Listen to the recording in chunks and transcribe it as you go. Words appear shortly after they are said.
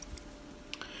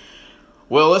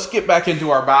Well, let's get back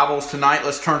into our Bibles tonight.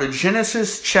 Let's turn to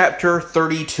Genesis chapter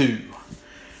 32.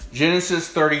 Genesis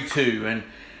 32. And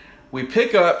we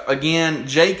pick up, again,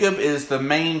 Jacob is the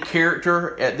main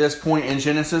character at this point in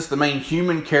Genesis, the main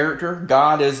human character.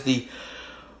 God is the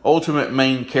ultimate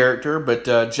main character.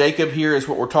 But Jacob here is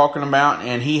what we're talking about.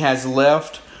 And he has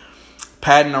left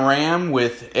Paddan Aram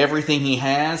with everything he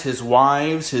has, his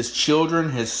wives, his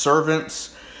children, his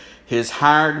servants, his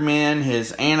hired men,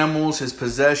 his animals, his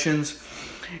possessions.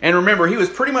 And remember, he was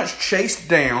pretty much chased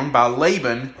down by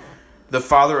Laban, the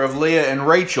father of Leah and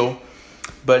Rachel,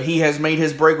 but he has made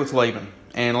his break with Laban.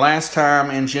 And last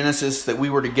time in Genesis that we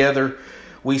were together,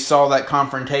 we saw that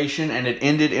confrontation, and it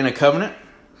ended in a covenant.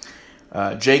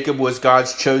 Jacob was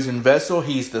God's chosen vessel.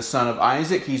 He's the son of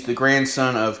Isaac. He's the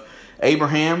grandson of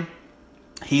Abraham.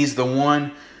 He's the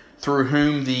one through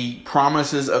whom the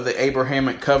promises of the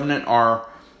Abrahamic covenant are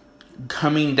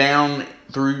coming down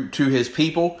through to his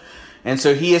people. And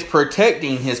so he is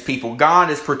protecting his people.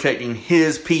 God is protecting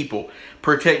his people,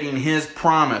 protecting his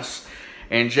promise.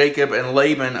 And Jacob and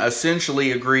Laban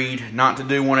essentially agreed not to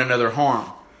do one another harm.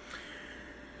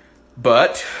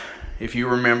 But, if you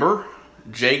remember,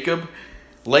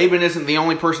 Laban isn't the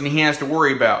only person he has to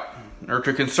worry about or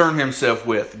to concern himself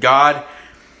with. God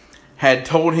had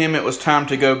told him it was time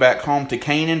to go back home to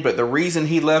Canaan, but the reason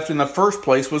he left in the first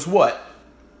place was what?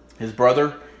 His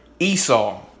brother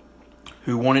Esau,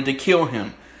 who wanted to kill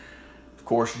him. Of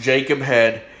course, Jacob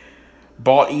had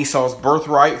bought Esau's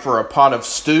birthright for a pot of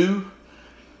stew.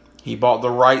 He bought the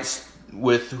rights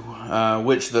with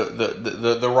which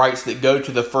the rights that go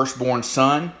to the firstborn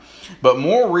son. But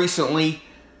more recently,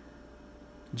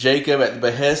 Jacob, at the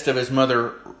behest of his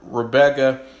mother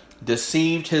Rebekah,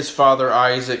 deceived his father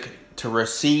Isaac to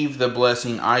receive the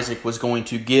blessing Isaac was going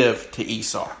to give to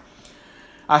Esau.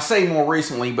 I say more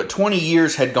recently, but 20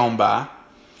 years had gone by.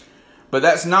 But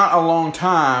that's not a long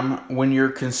time when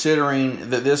you're considering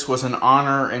that this was an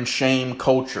honor and shame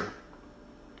culture.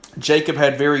 Jacob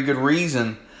had very good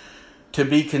reason to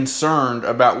be concerned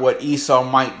about what Esau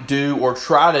might do or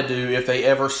try to do if they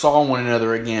ever saw one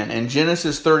another again. And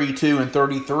Genesis 32 and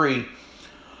 33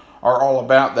 are all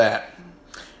about that.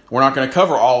 We're not going to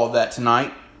cover all of that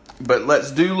tonight, but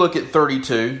let's look at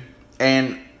 32.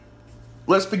 And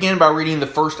let's begin by reading the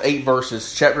first 8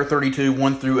 verses, chapter 32,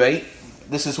 1 through 8.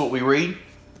 This is what we read.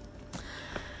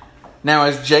 Now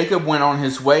as Jacob went on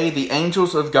his way, the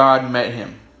angels of God met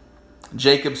him.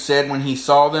 Jacob said when he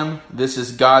saw them, "This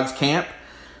is God's camp."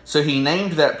 So he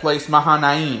named that place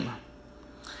Mahanaim.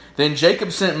 Then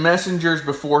Jacob sent messengers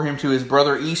before him to his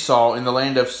brother Esau in the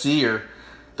land of Seir,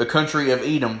 the country of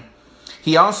Edom.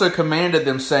 He also commanded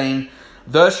them, saying,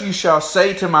 "Thus you shall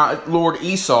say to my lord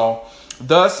Esau,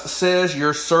 Thus says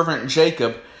your servant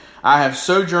Jacob, I have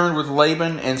sojourned with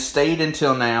Laban and stayed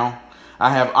until now.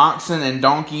 I have oxen and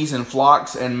donkeys and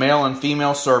flocks and male and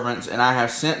female servants, and I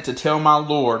have sent to tell my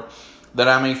Lord that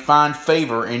I may find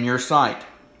favor in your sight."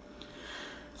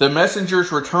 The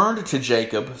messengers returned to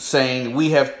Jacob, saying,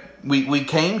 We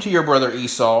came to your brother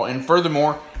Esau, and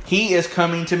furthermore, he is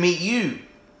coming to meet you,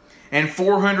 and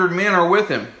 400 men are with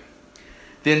him.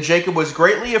 Then Jacob was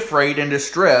greatly afraid and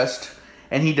distressed,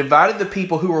 and he divided the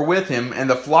people who were with him, and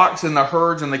the flocks and the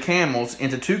herds and the camels,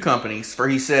 into 2 companies. For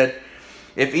he said,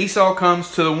 "If Esau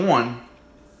comes to the one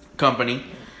company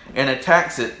and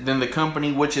attacks it, then the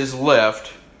company which is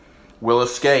left will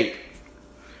escape."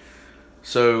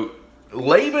 So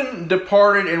Laban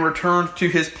departed and returned to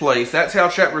his place. That's how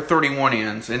chapter 31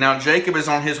 ends. And now Jacob is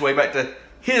on his way back to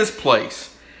his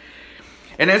place.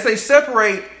 And as they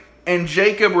separate and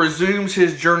Jacob resumes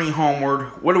his journey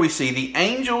homeward, what do we see? The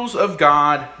angels of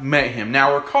God met him.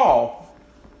 Now recall,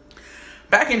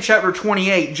 back in chapter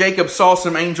 28, Jacob saw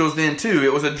some angels then too.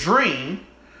 It was a dream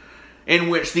in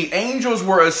which the angels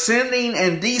were ascending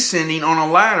and descending on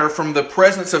a ladder from the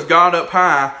presence of God up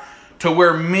high to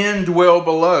where men dwell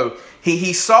below.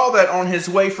 He saw that on his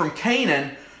way from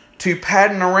Canaan to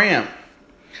Paddan Aram.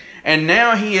 And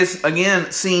now he is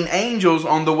again seeing angels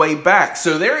on the way back.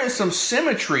 So there is some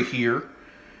symmetry here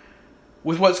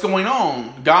with what's going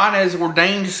on. God has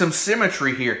ordained some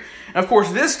symmetry here. And of course,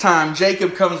 this time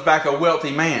Jacob comes back a wealthy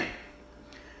man.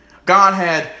 God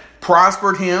had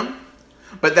prospered him.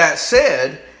 But that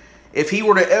said, if he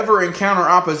were to ever encounter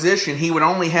opposition, he would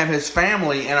only have his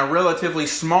family and a relatively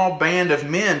small band of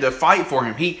men to fight for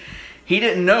him. He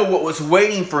didn't know what was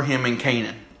waiting for him in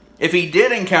Canaan. If he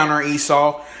did encounter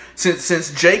Esau, since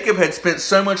Jacob had spent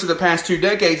so much of the past 2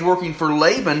 decades working for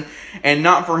Laban and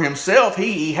not for himself,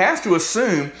 he has to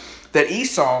assume that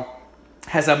Esau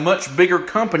has a much bigger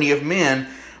company of men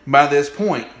by this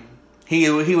point. He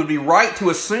would be right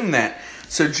to assume that.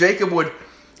 So Jacob would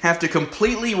have to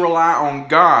completely rely on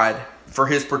God for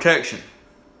his protection.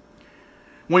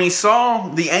 When he saw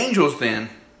the angels then,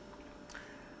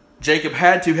 Jacob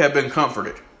had to have been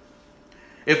comforted.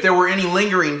 If there were any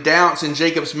lingering doubts in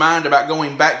Jacob's mind about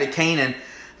going back to Canaan,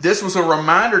 this was a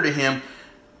reminder to him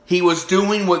he was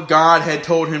doing what God had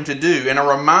told him to do, and a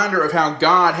reminder of how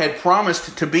God had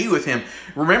promised to be with him.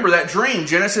 Remember that dream,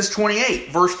 Genesis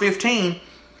 28, verse 15.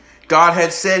 God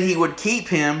had said he would keep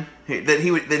him, that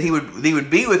he would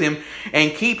be with him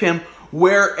and keep him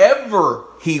wherever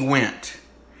he went,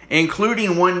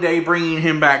 including one day bringing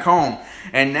him back home.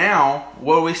 And now,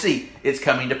 what do we see? It's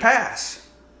coming to pass.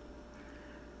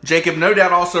 Jacob no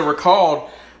doubt also recalled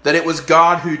that it was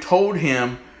God who told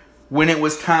him when it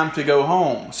was time to go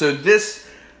home. So this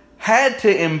had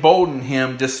to embolden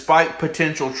him despite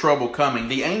potential trouble coming.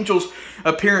 The angel's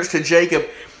appearance to Jacob,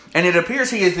 and it appears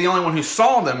he is the only one who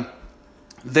saw them,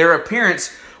 their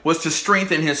appearance was to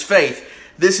strengthen his faith.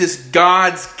 This is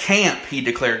God's camp, he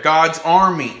declared, God's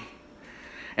army.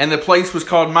 And the place was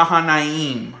called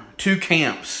Mahanaim, 2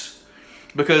 camps,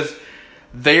 because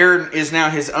there is now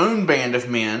his own band of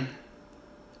men,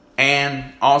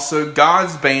 and also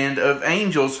God's band of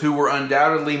angels, who were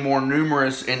undoubtedly more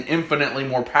numerous and infinitely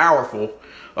more powerful,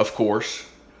 of course.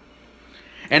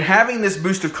 And having this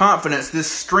boost of confidence,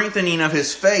 this strengthening of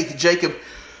his faith, Jacob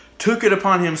took it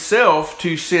upon himself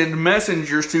to send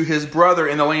messengers to his brother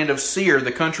in the land of Seir,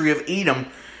 the country of Edom.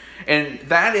 And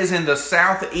that is in the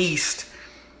southeast.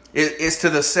 It's to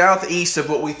the southeast of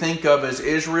what we think of as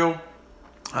Israel,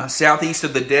 southeast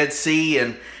of the Dead Sea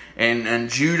and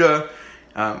Judah.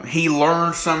 He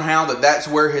learned somehow that that's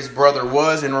where his brother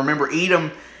was. And remember,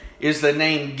 Edom is the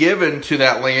name given to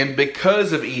that land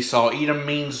because of Esau. Edom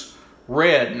means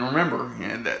red. And remember,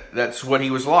 that's what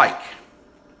he was like.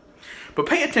 But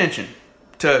pay attention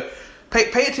to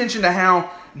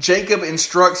how Jacob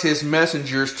instructs his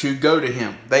messengers to go to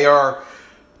him. They are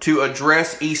to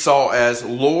address Esau as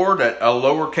Lord, at a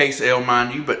lowercase L,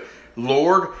 mind you, but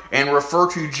Lord, and refer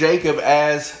to Jacob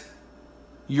as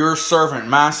your servant,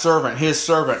 my servant, his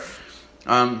servant.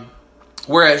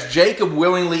 Whereas Jacob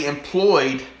willingly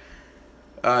employed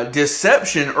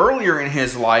deception earlier in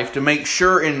his life to make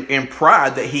sure in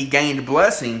pride that he gained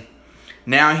blessing,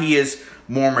 now he is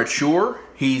more mature,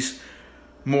 he's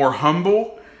more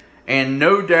humble, and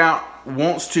no doubt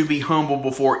wants to be humble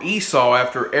before Esau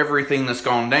after everything that's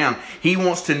gone down. He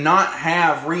wants to not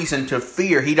have reason to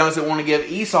fear. He doesn't want to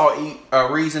give Esau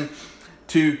a reason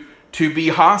to be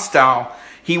hostile.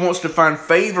 He wants to find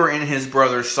favor in his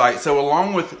brother's sight. So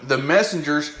along with the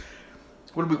messengers,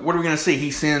 what are we going to see?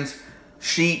 He sends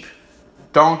sheep,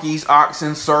 donkeys,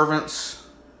 oxen, servants.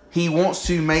 He wants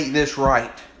to make this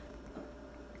right.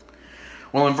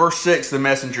 Well, in verse 6, the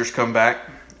messengers come back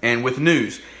and with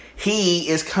news. He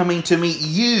is coming to meet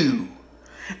you,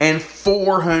 and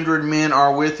 400 men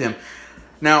are with him.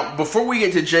 Now, before we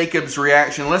get to Jacob's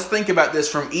reaction, let's think about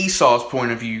this from Esau's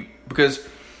point of view, because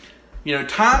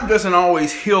time doesn't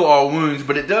always heal all wounds,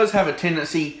 but it does have a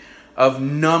tendency of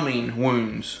numbing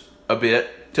wounds a bit.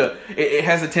 It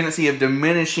has a tendency of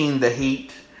diminishing the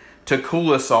heat to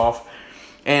cool us off.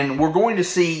 And we're going to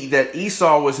see that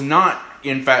Esau was not,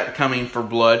 in fact, coming for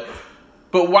blood.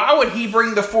 But why would he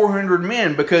bring the 400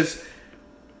 men? Because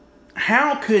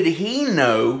how could he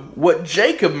know what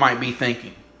Jacob might be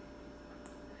thinking?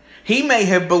 He may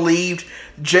have believed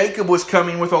Jacob was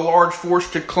coming with a large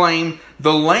force to claim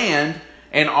the land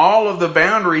and all of the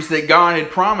boundaries that God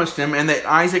had promised him and that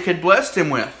Isaac had blessed him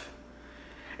with.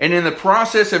 And in the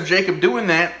process of Jacob doing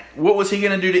that, what was he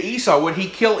going to do to Esau? Would he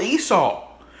kill Esau?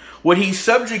 Would he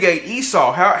subjugate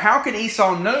Esau? How could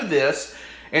Esau know this?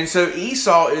 And so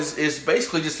Esau is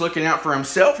basically just looking out for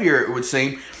himself here, it would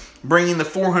seem, bringing the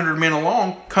 400 men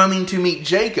along, coming to meet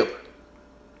Jacob.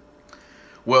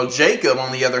 Well, Jacob,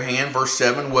 on the other hand, verse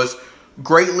 7, was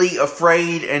greatly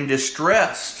afraid and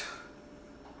distressed.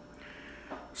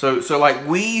 So like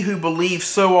we who believe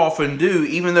so often do,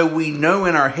 even though we know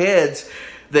in our heads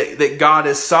that God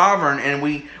is sovereign and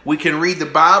we can read the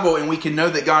Bible and we can know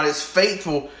that God is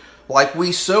faithful, like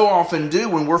we so often do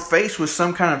when we're faced with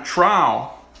some kind of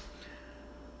trial,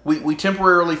 we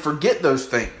temporarily forget those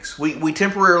things. We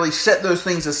temporarily set those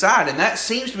things aside. And that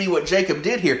seems to be what Jacob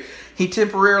did here. He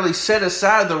temporarily set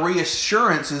aside the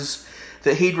reassurances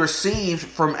that he'd received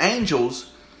from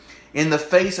angels in the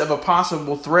face of a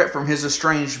possible threat from his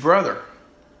estranged brother.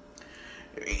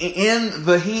 In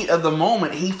the heat of the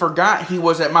moment, he forgot he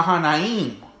was at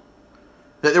Mahanaim,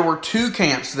 that there were 2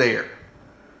 camps there.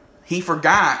 He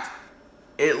forgot,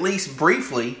 at least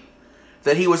briefly,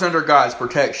 that he was under God's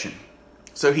protection.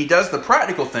 So he does the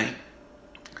practical thing.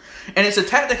 And it's a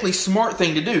tactically smart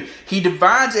thing to do. He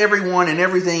divides everyone and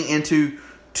everything into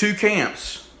two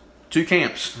camps.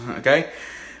 Okay?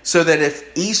 So that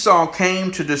if Esau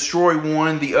came to destroy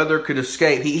one, the other could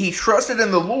escape. He trusted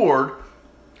in the Lord,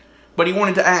 but he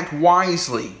wanted to act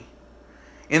wisely.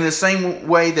 In the same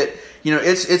way that,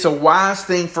 it's a wise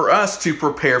thing for us to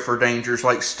prepare for dangers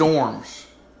like storms.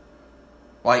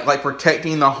 Like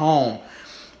protecting the home.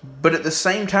 But at the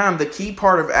same time, the key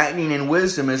part of acting in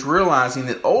wisdom is realizing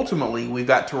that ultimately we've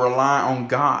got to rely on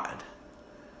God.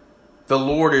 The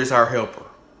Lord is our helper.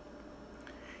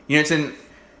 It's in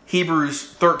Hebrews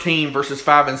 13 verses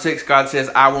 5 and 6. God says,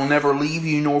 I will never leave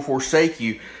you nor forsake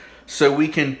you. So we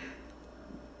can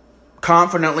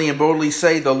confidently and boldly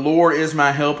say, the Lord is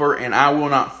my helper, and I will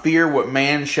not fear what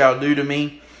man shall do to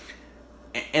me.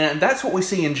 And that's what we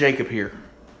see in Jacob here.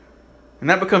 And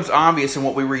that becomes obvious in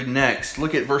what we read next.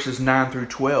 Look at verses 9 through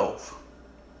 12.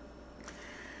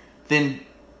 Then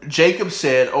Jacob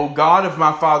said, O God of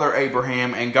my father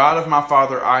Abraham and God of my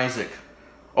father Isaac,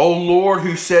 O Lord,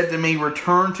 who said to me,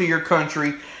 return to your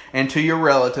country and to your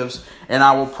relatives, and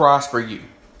I will prosper you.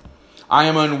 I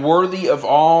am unworthy of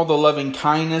all the loving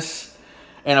kindness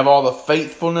and of all the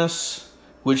faithfulness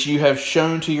which you have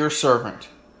shown to your servant,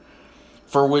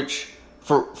 for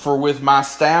with my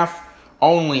staff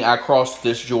only I crossed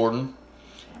this Jordan,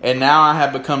 and now I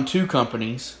have become two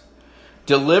companies.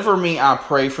 Deliver me, I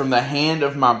pray, from the hand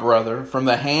of my brother, from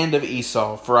the hand of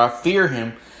Esau, for I fear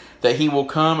him, that he will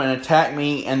come and attack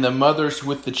me and the mothers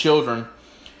with the children.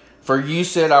 For you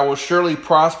said, I will surely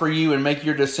prosper you and make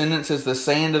your descendants as the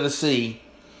sand of the sea,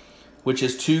 which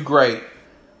is too great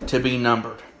to be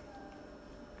numbered.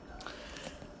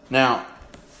 Now,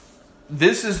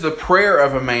 this is the prayer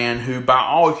of a man who, by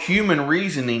all human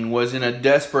reasoning, was in a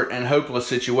desperate and hopeless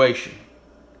situation.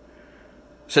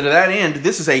 So to that end,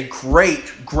 this is a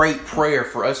great, great prayer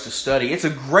for us to study. It's a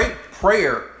great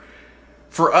prayer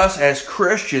for us as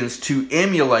Christians to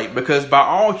emulate, because by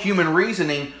all human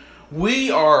reasoning,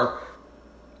 we are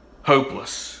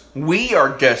hopeless. We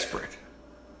are desperate.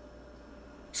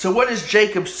 So what is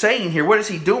Jacob saying here? What is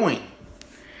he doing?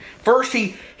 First,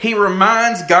 he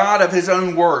reminds God of his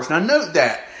own words. Now note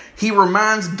that. He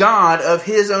reminds God of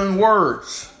his own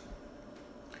words.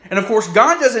 And of course,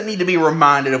 God doesn't need to be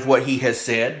reminded of what he has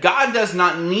said. God does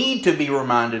not need to be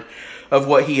reminded of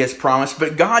what he has promised.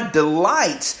 But God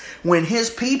delights when his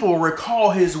people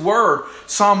recall his word.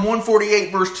 Psalm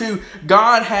 148 verse 2,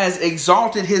 God has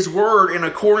exalted his word in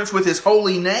accordance with his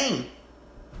holy name.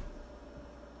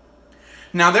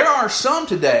 Now there are some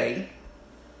today,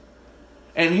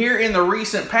 and here in the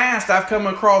recent past, I've come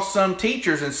across some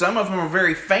teachers, and some of them are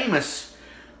very famous.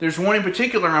 There's one in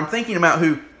particular I'm thinking about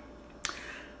who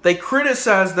they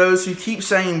criticize those who keep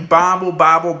saying Bible,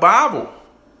 Bible, Bible.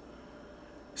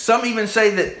 Some even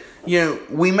say that,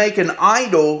 we make an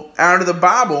idol out of the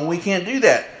Bible, and we can't do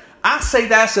that. I say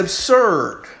that's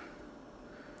absurd.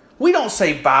 We don't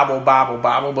say Bible, Bible,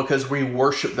 Bible because we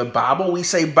worship the Bible. We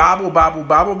say Bible, Bible,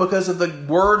 Bible because of the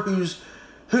word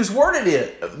whose word it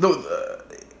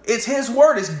is. It's his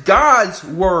word. It's God's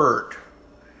word.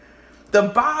 The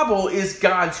Bible is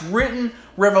God's written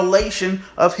revelation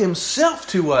of himself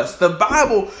to us. The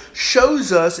Bible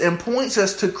shows us and points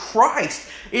us to Christ.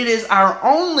 It is our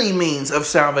only means of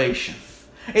salvation.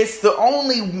 It's the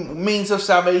only means of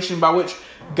salvation by which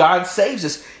God saves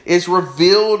us. It's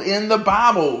revealed in the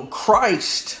Bible,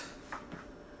 Christ.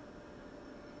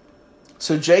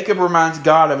 So Jacob reminds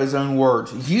God of his own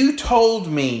words. You told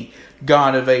me,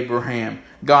 God of Abraham,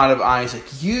 God of Isaac,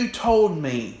 you told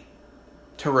me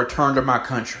to return to my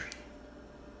country.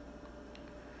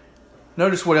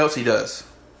 Notice what else he does.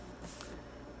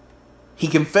 He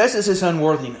confesses his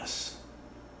unworthiness.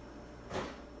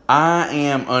 I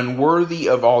am unworthy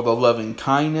of all the loving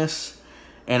kindness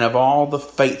and of all the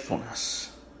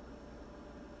faithfulness.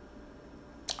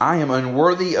 I am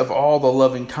unworthy of all the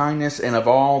loving kindness and of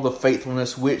all the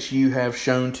faithfulness which you have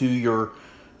shown to your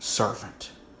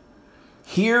servant.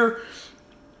 Here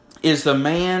is the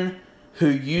man who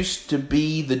used to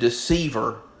be the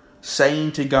deceiver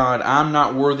saying to God, I'm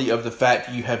not worthy of the fact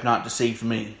you have not deceived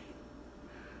me.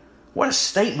 What a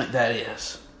statement that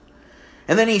is.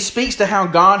 And then he speaks to how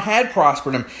God had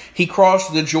prospered him. He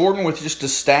crossed the Jordan with just a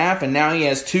staff, and now he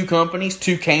has two companies,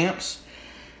 two camps.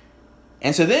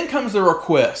 And so then comes the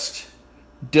request,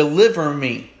 deliver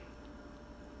me.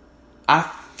 I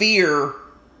fear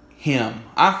him.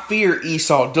 I fear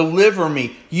Esau. Deliver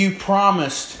me. You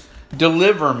promised,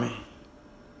 deliver me.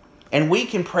 And we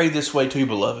can pray this way too,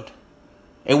 beloved.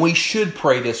 And we should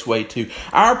pray this way too.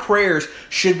 Our prayers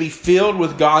should be filled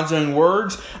with God's own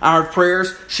words. Our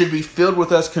prayers should be filled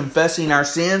with us confessing our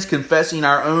sins, confessing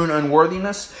our own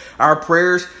unworthiness. Our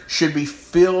prayers should be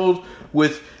filled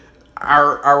with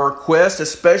our request,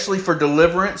 especially for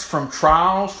deliverance from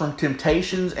trials, from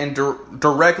temptations, and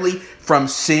directly from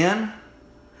sin.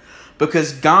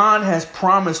 Because God has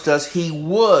promised us He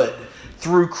would,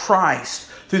 through Christ,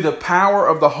 through the power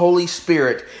of the Holy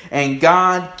Spirit, and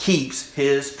God keeps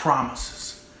His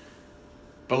promises.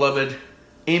 Beloved,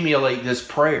 emulate this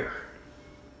prayer.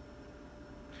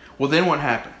 Well, then what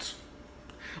happens?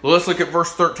 Well, let's look at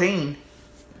verse 13,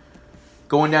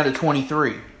 going down to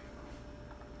 23.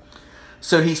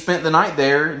 So he spent the night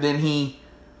there, then he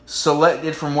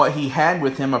selected from what he had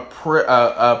with him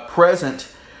a present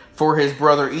for his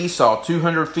brother Esau,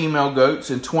 200 female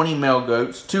goats and 20 male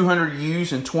goats, 200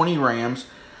 ewes and 20 rams,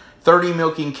 30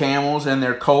 milking camels and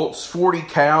their colts, 40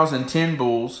 cows and 10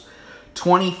 bulls,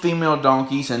 20 female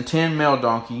donkeys and 10 male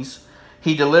donkeys.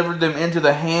 He delivered them into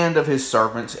the hand of his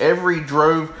servants, every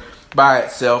drove by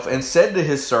itself, and said to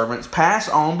his servants, "Pass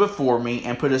on before me,"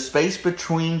 and put a space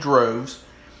between droves.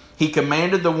 He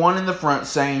commanded the one in the front,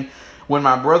 saying, "When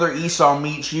my brother Esau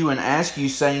meets you and asks you,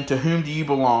 saying, 'To whom do you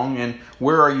belong, and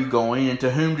where are you going, and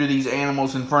to whom do these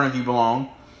animals in front of you belong?'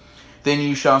 then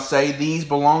you shall say, 'These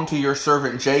belong to your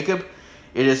servant Jacob.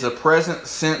 It is a present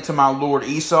sent to my lord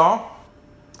Esau,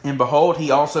 and behold,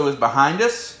 he also is behind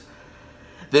us.'"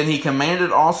 Then he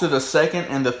commanded also the second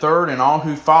and the third and all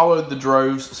who followed the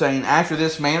droves, saying, "After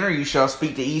this manner you shall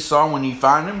speak to Esau when you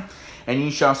find him, and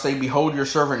you shall say, 'Behold, your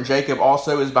servant Jacob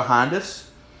also is behind us.'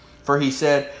 For he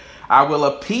said, 'I will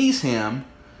appease him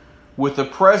with the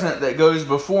present that goes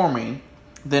before me.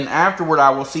 Then afterward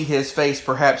I will see his face.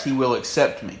 Perhaps he will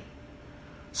accept me.'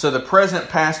 So the present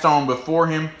passed on before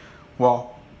him,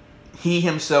 while he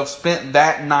himself spent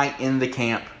that night in the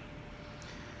camp.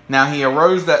 Now he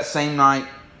arose that same night,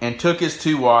 and took his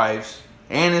 2 wives,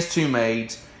 and his 2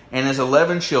 maids, and his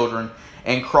 11 children,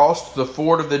 and crossed the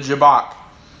ford of the Jabbok.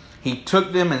 He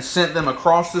took them and sent them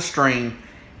across the stream,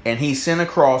 and he sent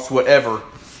across whatever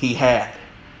he had."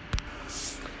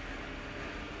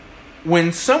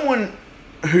 When someone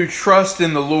who trusts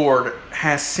in the Lord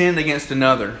has sinned against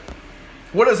another,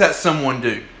 what does that someone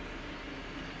do?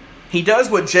 He does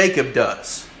what Jacob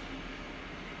does.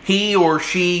 He or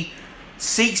she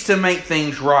seeks to make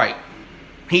things right.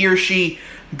 He or she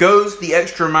goes the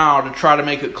extra mile to try to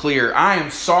make it clear, "I am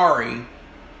sorry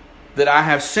that I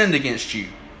have sinned against you."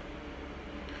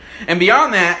 And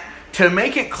beyond that, to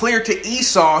make it clear to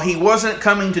Esau he wasn't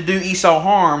coming to do Esau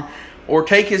harm or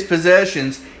take his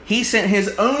possessions, he sent his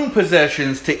own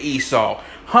possessions to Esau.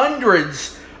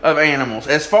 Hundreds of animals.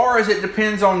 As far as it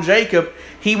depends on Jacob,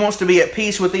 he wants to be at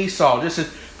peace with Esau. Just as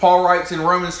Paul writes in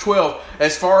Romans 12,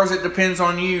 "As far as it depends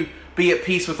on you, be at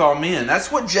peace with all men."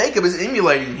 That's what Jacob is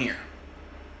emulating here.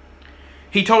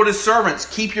 He told his servants,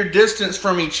 "Keep your distance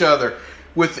from each other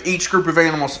with each group of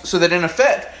animals," so that in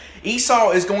effect, Esau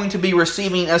is going to be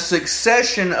receiving a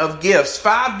succession of gifts,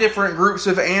 5 different groups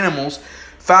of animals,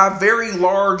 5 very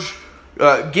large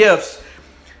gifts,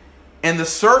 and the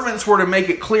servants were to make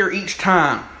it clear each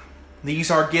time,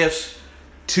 "These are gifts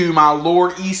to my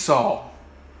lord Esau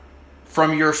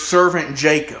from your servant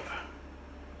Jacob."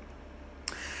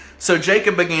 So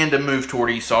Jacob began to move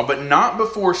toward Esau, but not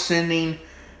before sending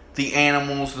the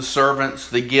animals, the servants,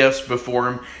 the gifts before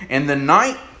him. And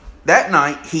that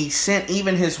night he sent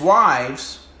even his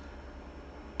wives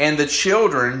and the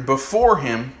children before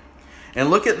him. And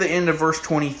look at the end of verse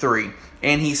 23.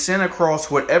 "And he sent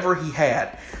across whatever he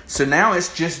had." So now it's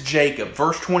just Jacob.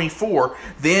 Verse 24,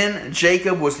 "Then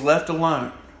Jacob was left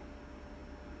alone."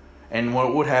 And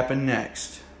what would happen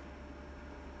next?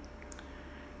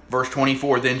 Verse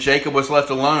 24, "Then Jacob was left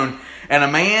alone, and a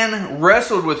man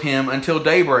wrestled with him until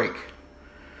daybreak.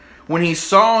 When he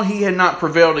saw he had not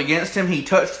prevailed against him, he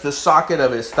touched the socket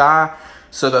of his thigh.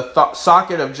 So the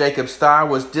socket of Jacob's thigh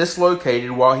was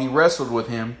dislocated while he wrestled with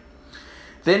him.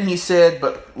 Then he said,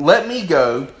 'But let me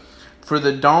go, for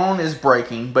the dawn is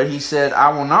breaking.' But he said, 'I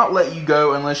will not let you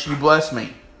go unless you bless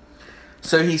me.'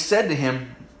 So he said to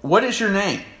him, 'What is your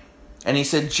name?' And he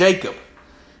said, 'Jacob.'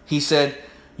 He said,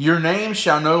 'Your name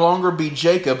shall no longer be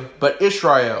Jacob, but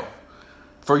Israel,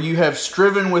 for you have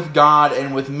striven with God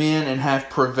and with men and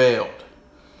have prevailed.'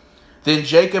 Then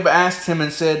Jacob asked him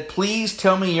and said, 'Please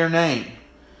tell me your name.'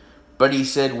 But he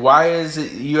said, 'Why is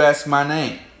it you ask my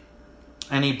name?'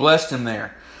 And he blessed him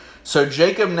there. So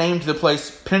Jacob named the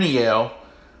place Peniel,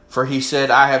 for he said,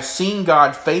 'I have seen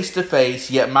God face to face,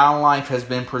 yet my life has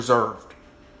been preserved.'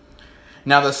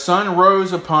 Now the sun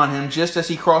rose upon him just as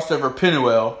he crossed over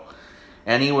Penuel,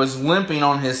 and he was limping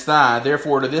on his thigh.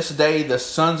 Therefore, to this day, the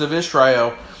sons of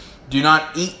Israel do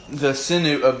not eat the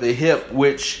sinew of the hip,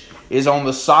 which is on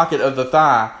the socket of the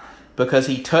thigh, because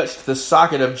he touched the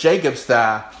socket of Jacob's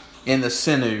thigh in the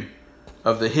sinew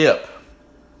of the hip.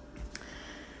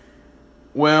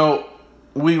 Well,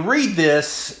 we read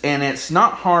this, and it's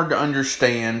not hard to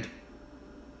understand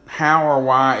how or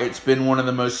why it's been one of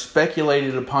the most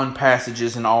speculated upon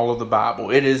passages in all of the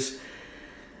Bible. It is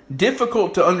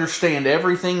difficult to understand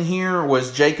everything here.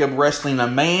 Was Jacob wrestling a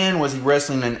man? Was he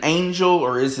wrestling an angel?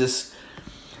 Or is this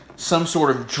some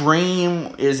sort of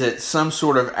dream? Is it some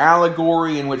sort of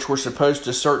allegory in which we're supposed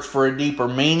to search for a deeper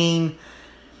meaning?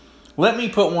 Let me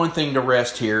put one thing to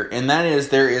rest here, and that is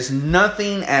there is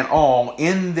nothing at all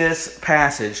in this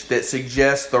passage that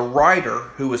suggests the writer,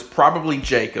 who was probably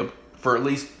Jacob, for at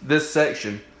least this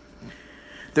section,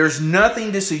 there's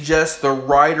nothing to suggest the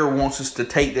writer wants us to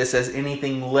take this as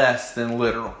anything less than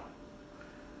literal,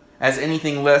 as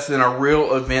anything less than a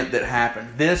real event that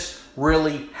happened. This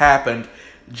really happened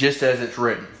just as it's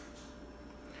written.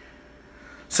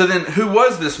 So then, who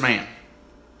was this man?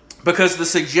 Because the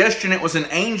suggestion it was an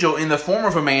angel in the form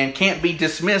of a man can't be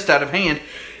dismissed out of hand.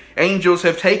 Angels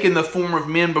have taken the form of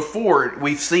men before.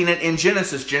 We've seen it in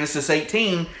Genesis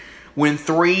 18, when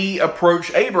 3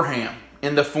 approach Abraham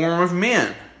in the form of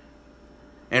men.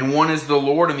 And one is the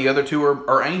Lord and the other 2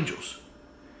 are angels.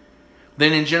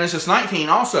 Then in Genesis 19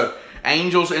 also,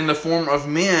 angels in the form of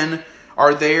men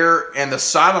are there, and the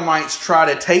Sodomites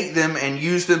try to take them and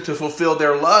use them to fulfill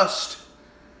their lust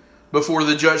before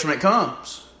the judgment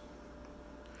comes.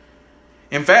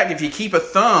 In fact, if you keep a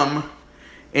thumb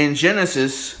in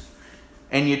Genesis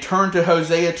and you turn to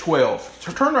Hosea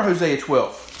 12. Turn to Hosea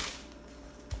 12.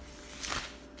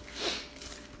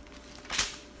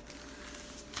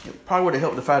 It probably would have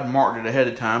helped if I'd marked it ahead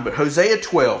of time, but Hosea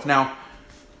 12. Now,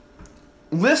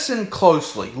 listen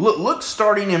closely. Look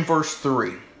starting in verse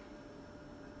 3.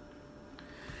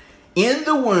 In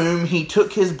the womb he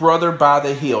took his brother by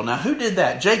the heel. Now, who did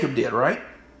that? Jacob did, right?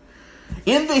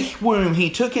 In the womb he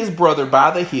took his brother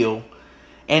by the heel,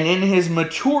 and in his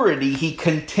maturity he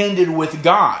contended with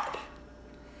God.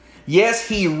 Yes,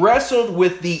 he wrestled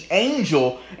with the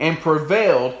angel and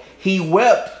prevailed. He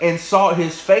wept and sought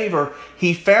his favor.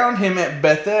 He found him at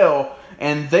Bethel,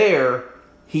 and there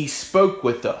he spoke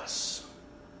with us.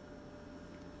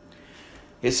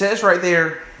 It says right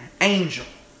there, angel.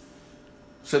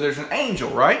 So there's an angel,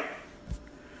 right?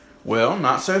 Well,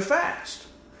 not so fast.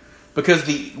 Because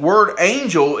the word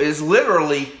angel is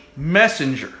literally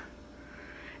messenger.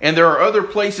 And there are other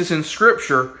places in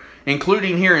Scripture,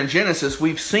 including here in Genesis,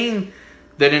 we've seen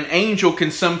that an angel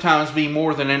can sometimes be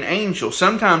more than an angel.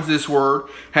 Sometimes this word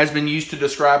has been used to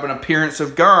describe an appearance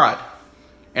of God.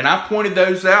 And I've pointed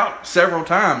those out several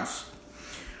times.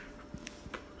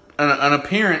 An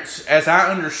appearance, as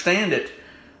I understand it,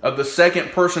 of the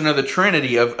second person of the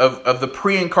Trinity, of the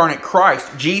pre-incarnate Christ,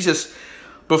 Jesus,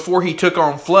 before he took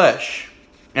on flesh.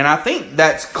 And I think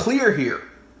that's clear here.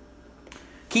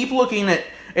 Keep looking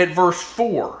at verse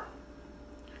 4.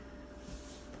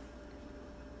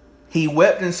 He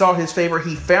wept and sought his favor.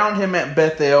 He found him at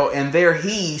Bethel, and there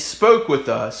he spoke with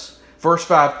us. Verse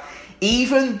 5.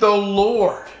 Even the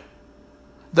Lord,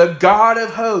 the God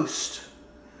of hosts,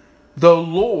 the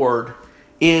Lord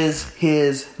is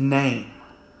his name.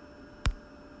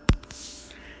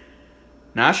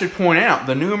 Now, I should point out,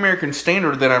 the New American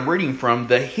Standard that I'm reading from,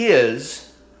 the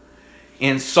his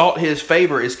in sought his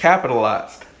favor is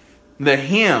capitalized. The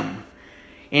him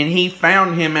in he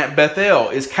found him at Bethel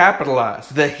is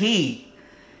capitalized. The he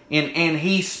in and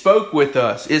he spoke with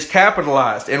us is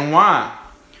capitalized. And why?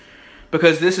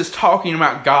 Because this is talking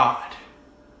about God.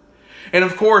 And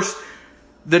of course,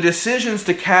 the decisions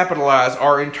to capitalize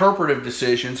are interpretive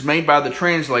decisions made by the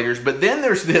translators. But then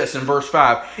there's this in verse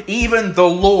 5. Even the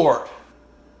Lord,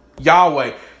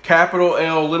 Yahweh, capital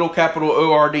L, little capital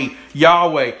O-R-D,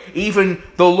 Yahweh, even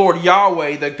the Lord,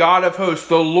 Yahweh, the God of hosts,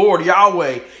 the Lord,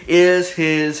 Yahweh, is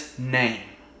his name.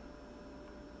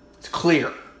 It's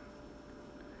clear.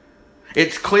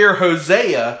 It's clear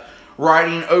Hosea,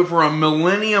 writing over a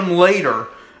millennium later,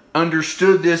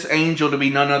 understood this angel to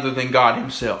be none other than God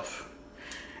himself.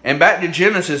 And back to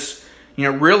Genesis,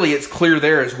 really it's clear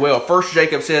there as well. First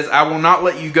Jacob says, I will not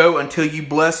let you go until you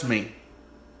bless me.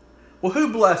 Well,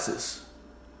 who blesses?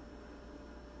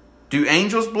 Do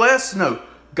angels bless? No.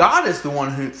 God is the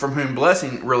one from whom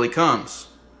blessing really comes.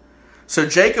 So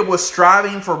Jacob was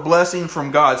striving for blessing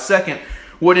from God. Second,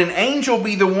 would an angel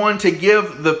be the one to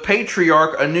give the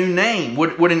patriarch a new name?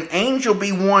 Would an angel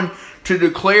be one to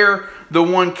declare the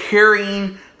one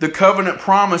carrying the covenant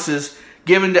promises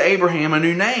given to Abraham a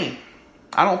new name?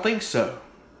 I don't think so.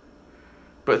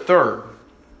 But third,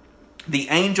 the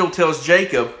angel tells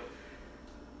Jacob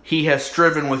he has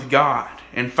striven with God.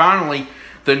 And finally,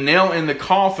 the nail in the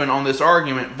coffin on this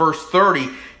argument, verse 30,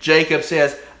 Jacob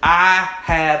says, I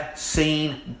have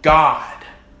seen God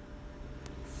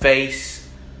face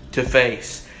to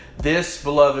face. This,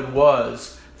 beloved,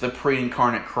 was the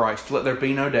pre-incarnate Christ. Let there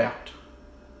be no doubt.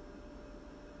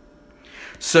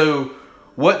 So,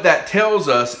 what that tells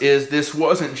us is this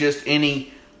wasn't just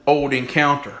any old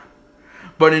encounter,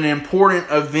 but an important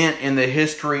event in the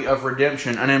history of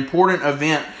redemption, an important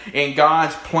event in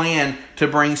God's plan to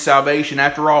bring salvation.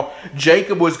 After all,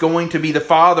 Jacob was going to be the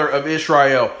father of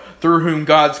Israel, through whom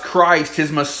God's Christ,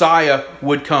 His Messiah,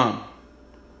 would come.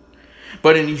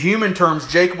 But in human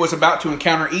terms, Jacob was about to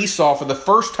encounter Esau for the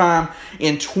first time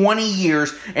in 20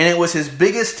 years, and it was his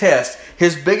biggest test,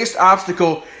 his biggest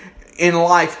obstacle in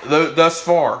life thus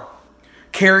far,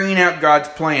 carrying out God's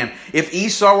plan. If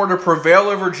Esau were to prevail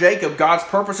over Jacob, God's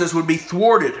purposes would be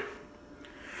thwarted.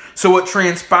 So what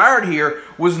transpired here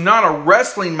was not a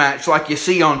wrestling match like you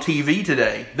see on TV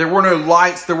today. There were no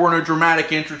lights, there were no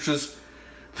dramatic entrances,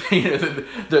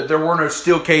 there were no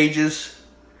steel cages.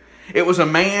 It was a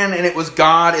man, and it was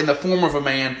God in the form of a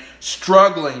man,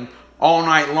 struggling all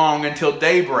night long until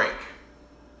daybreak.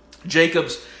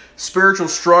 Jacob's spiritual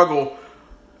struggle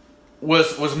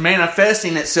was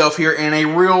manifesting itself here in a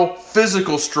real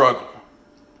physical struggle.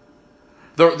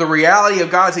 The reality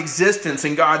of God's existence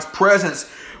and God's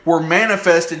presence were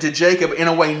manifested to Jacob in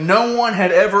a way no one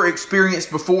had ever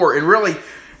experienced before, and really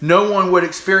no one would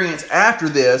experience after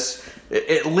this,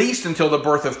 at least until the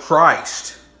birth of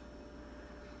Christ.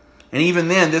 And even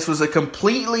then, this was a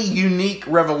completely unique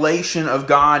revelation of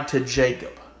God to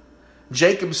Jacob.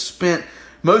 Jacob spent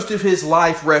most of his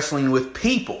life wrestling with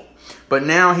people, but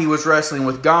now he was wrestling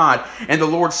with God. And the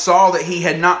Lord saw that he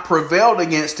had not prevailed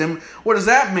against him. What does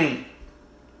that mean?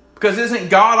 Because isn't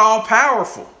God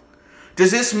all-powerful?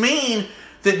 Does this mean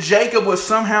that Jacob was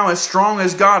somehow as strong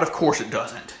as God? Of course it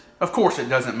doesn't. Of course it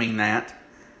doesn't mean that.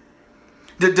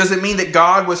 Does it mean that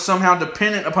God was somehow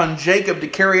dependent upon Jacob to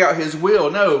carry out His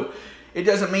will? No, it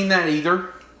doesn't mean that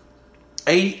either.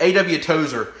 A.W.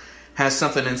 Tozer has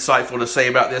something insightful to say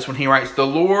about this when he writes, the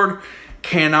Lord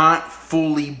cannot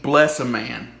fully bless a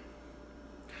man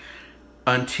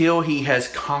until He has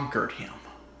conquered him.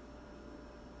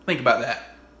 Think about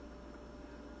that.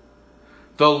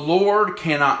 The Lord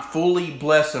cannot fully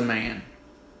bless a man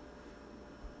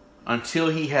until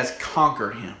He has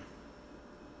conquered him.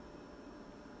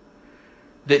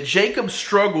 That Jacob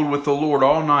struggled with the Lord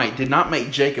all night did not make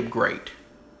Jacob great.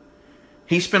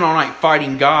 He spent all night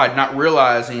fighting God, not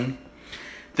realizing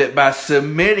that by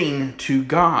submitting to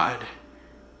God,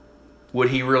 would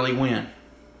he really win?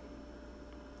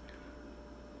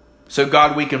 So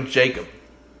God weakened Jacob.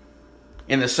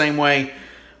 In the same way,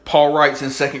 Paul writes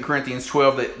in 2 Corinthians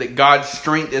 12 that God's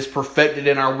strength is perfected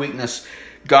in our weakness.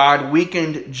 God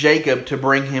weakened Jacob to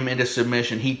bring him into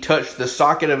submission. He touched the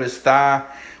socket of his thigh,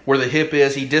 where the hip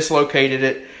is. He dislocated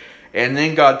it. And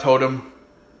then God told him,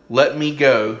 let me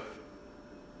go,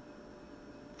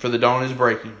 for the dawn is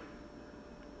breaking.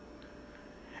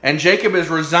 And Jacob is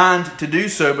resigned to do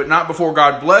so, but not before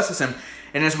God blesses him.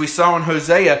 And as we saw in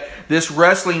Hosea, this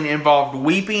wrestling involved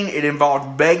weeping. It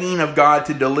involved begging of God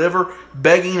to deliver,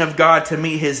 begging of God to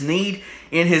meet his need.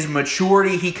 In his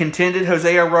maturity, he contended,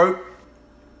 Hosea wrote.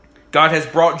 God has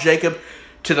brought Jacob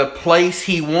to the place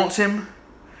He wants him.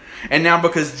 And now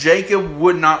because Jacob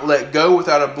would not let go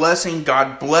without a blessing,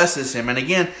 God blesses him. And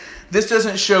again, this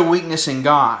doesn't show weakness in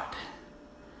God.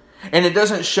 And it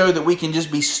doesn't show that we can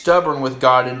just be stubborn with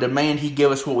God and demand He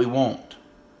give us what we want.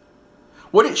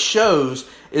 What it shows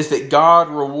is that God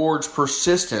rewards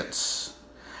persistence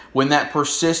when that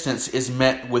persistence is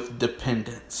met with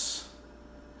dependence.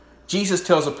 Jesus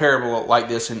tells a parable like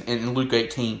this in Luke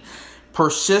 18.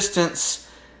 Persistence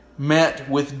met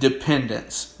with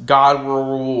dependence, God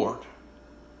will reward.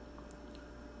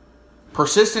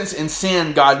 Persistence in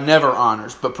sin, God never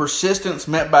honors. But persistence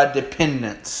met by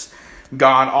dependence,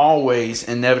 God always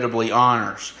inevitably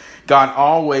honors. God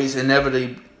always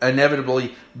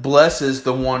inevitably blesses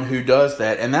the one who does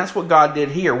that. And that's what God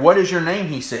did here. What is your name,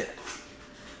 He said.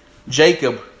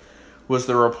 Jacob was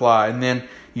the reply. And then,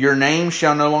 your name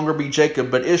shall no longer be Jacob,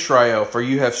 but Israel, for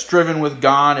you have striven with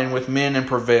God and with men and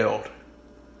prevailed.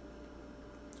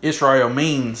 Israel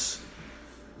means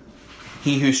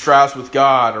he who strives with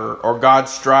God, or God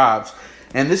strives.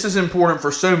 And this is important for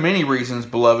so many reasons,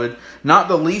 beloved, not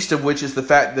the least of which is the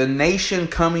fact the nation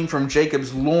coming from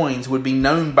Jacob's loins would be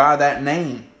known by that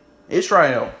name,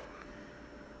 Israel.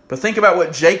 But think about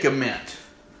what Jacob meant.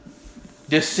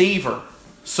 Deceiver,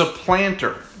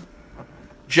 supplanter.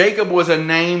 Jacob was a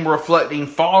name reflecting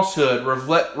falsehood,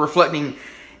 reflecting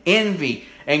envy.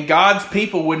 And God's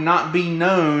people would not be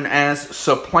known as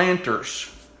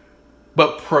supplanters,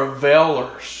 but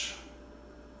prevailers.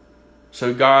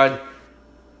 So God,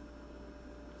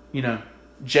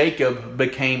 Jacob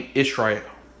became Israel.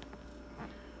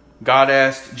 God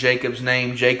asked Jacob's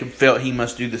name. Jacob felt he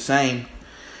must do the same.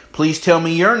 Please tell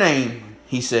me your name,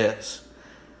 he says.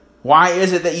 Why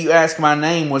is it that you ask my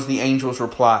name, was the angel's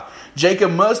reply.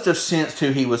 Jacob must have sensed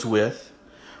who he was with.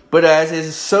 But as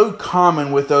is so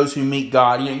common with those who meet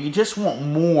God, you just want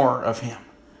more of him.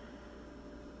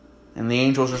 And the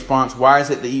angel's response, why is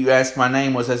it that you ask my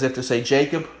name, was as if to say,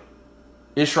 Jacob,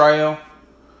 Israel,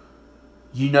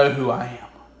 you know who I am.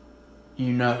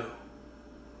 You know.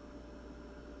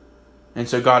 And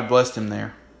so God blessed him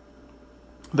there.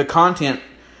 The content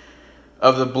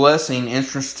of the blessing,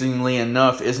 interestingly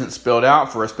enough, isn't spelled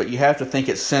out for us, but you have to think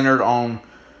it's centered on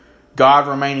God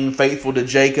remaining faithful to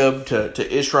Jacob,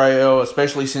 to Israel,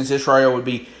 especially since Israel would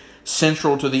be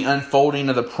central to the unfolding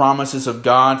of the promises of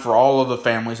God for all of the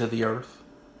families of the earth.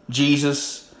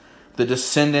 Jesus, the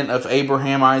descendant of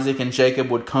Abraham, Isaac, and Jacob,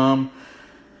 would come,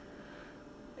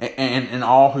 and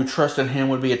all who trusted him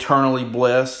would be eternally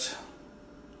blessed.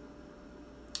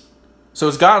 So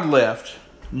as God left,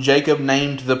 Jacob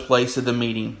named the place of the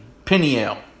meeting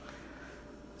Peniel,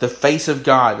 the face of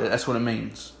God. That's what it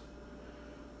means.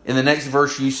 In the next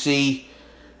verse, you see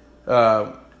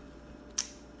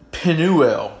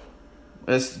Penuel.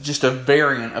 It's just a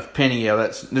variant of Peniel.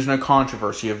 There's no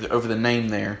controversy over the name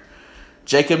there.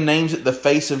 Jacob names it the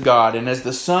face of God, and as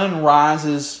the sun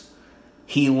rises,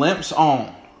 he limps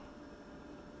on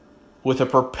with a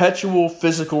perpetual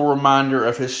physical reminder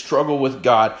of his struggle with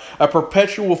God. A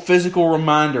perpetual physical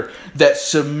reminder that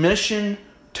submission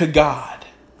to God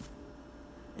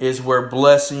is where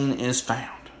blessing is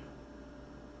found.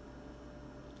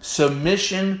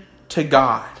 Submission to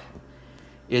God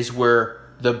is where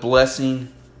the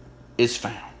blessing is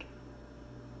found.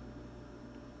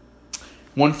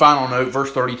 One final note,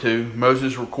 verse 32.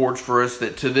 Moses records for us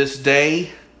that to this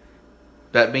day,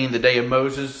 that being the day of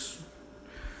Moses,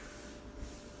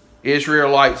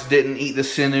 Israelites didn't eat the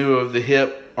sinew of the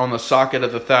hip on the socket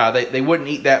of the thigh. They wouldn't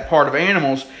eat that part of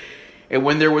animals. And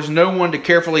when there was no one to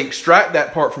carefully extract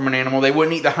that part from an animal, they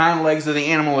wouldn't eat the hind legs of the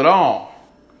animal at all.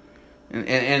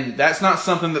 And that's not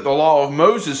something that the law of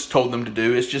Moses told them to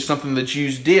do. It's just something the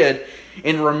Jews did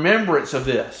in remembrance of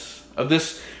this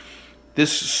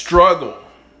struggle.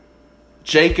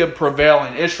 Jacob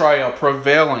prevailing, Israel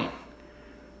prevailing.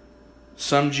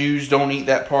 Some Jews don't eat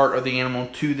that part of the animal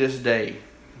to this day.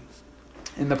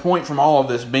 And the point from all of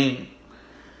this being,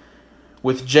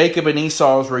 with Jacob and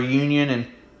Esau's reunion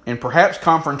and perhaps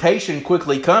confrontation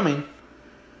quickly coming,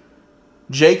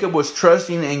 Jacob was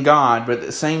trusting in God, but at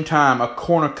the same time, a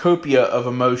cornucopia of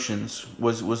emotions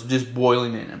was just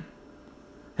boiling in him.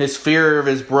 His fear of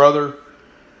his brother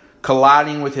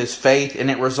colliding with his faith,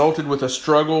 and it resulted with a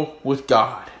struggle with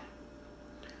God.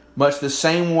 Much the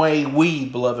same way we,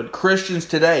 beloved Christians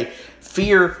today,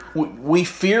 we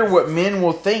fear what men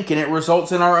will think, and it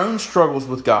results in our own struggles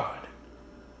with God.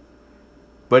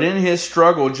 But in his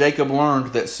struggle, Jacob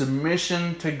learned that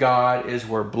submission to God is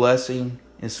where blessing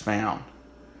is found.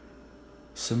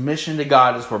 Submission to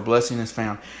God is where blessing is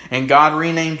found. And God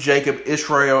renamed Jacob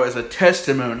Israel as a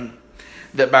testimony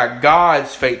that by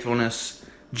God's faithfulness,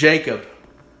 Jacob,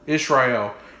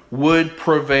 Israel, would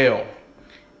prevail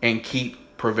and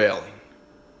keep prevailing.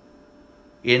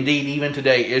 Indeed, even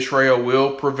today, Israel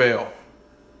will prevail.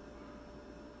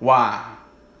 Why?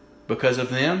 Because of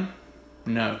them?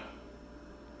 No.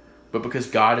 But because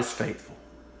God is faithful.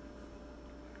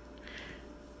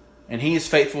 And He is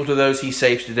faithful to those He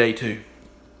saves today too.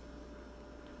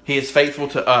 He is faithful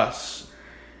to us.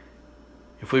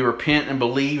 If we repent and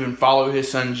believe and follow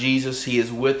His Son Jesus, He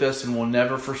is with us and will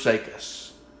never forsake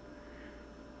us.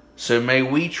 So may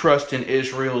we trust in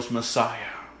Israel's Messiah.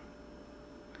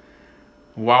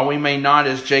 While we may not,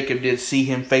 as Jacob did, see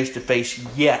Him face to face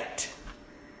yet,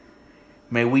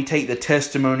 may we take the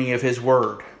testimony of His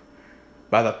Word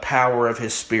by the power of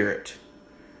His Spirit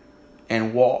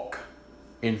and walk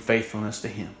in faithfulness to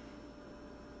Him.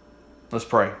 Let's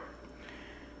pray.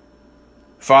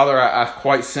 Father, I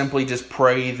quite simply just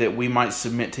pray that we might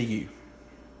submit to You.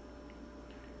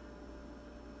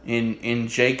 In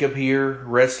Jacob here,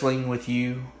 wrestling with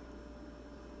You,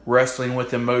 wrestling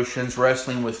with emotions,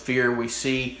 wrestling with fear, we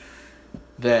see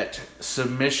that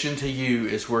submission to You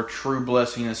is where true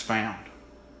blessing is found.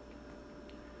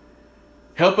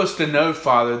 Help us to know,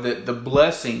 Father, that the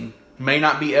blessing may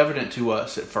not be evident to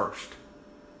us at first.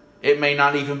 It may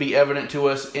not even be evident to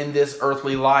us in this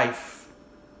earthly life.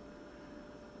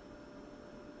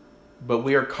 but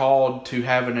we are called to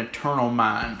have an eternal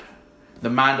mind, the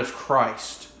mind of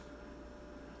Christ,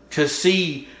 to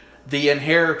see the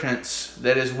inheritance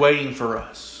that is waiting for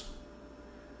us,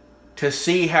 to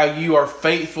see how you are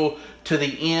faithful to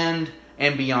the end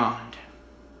and beyond.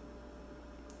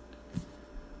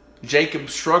 Jacob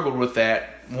struggled with that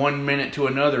one minute to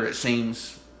another, it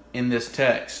seems, in this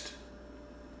text.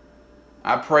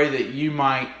 I pray that you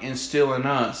might instill in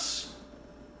us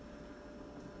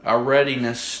a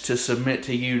readiness to submit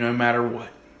to you no matter what.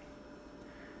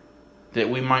 That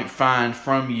we might find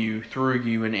from you, through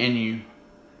you, and in you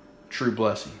true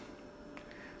blessing.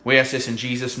 We ask this in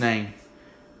Jesus' name,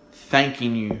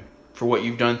 thanking you for what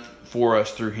you've done for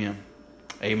us through Him.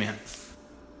 Amen.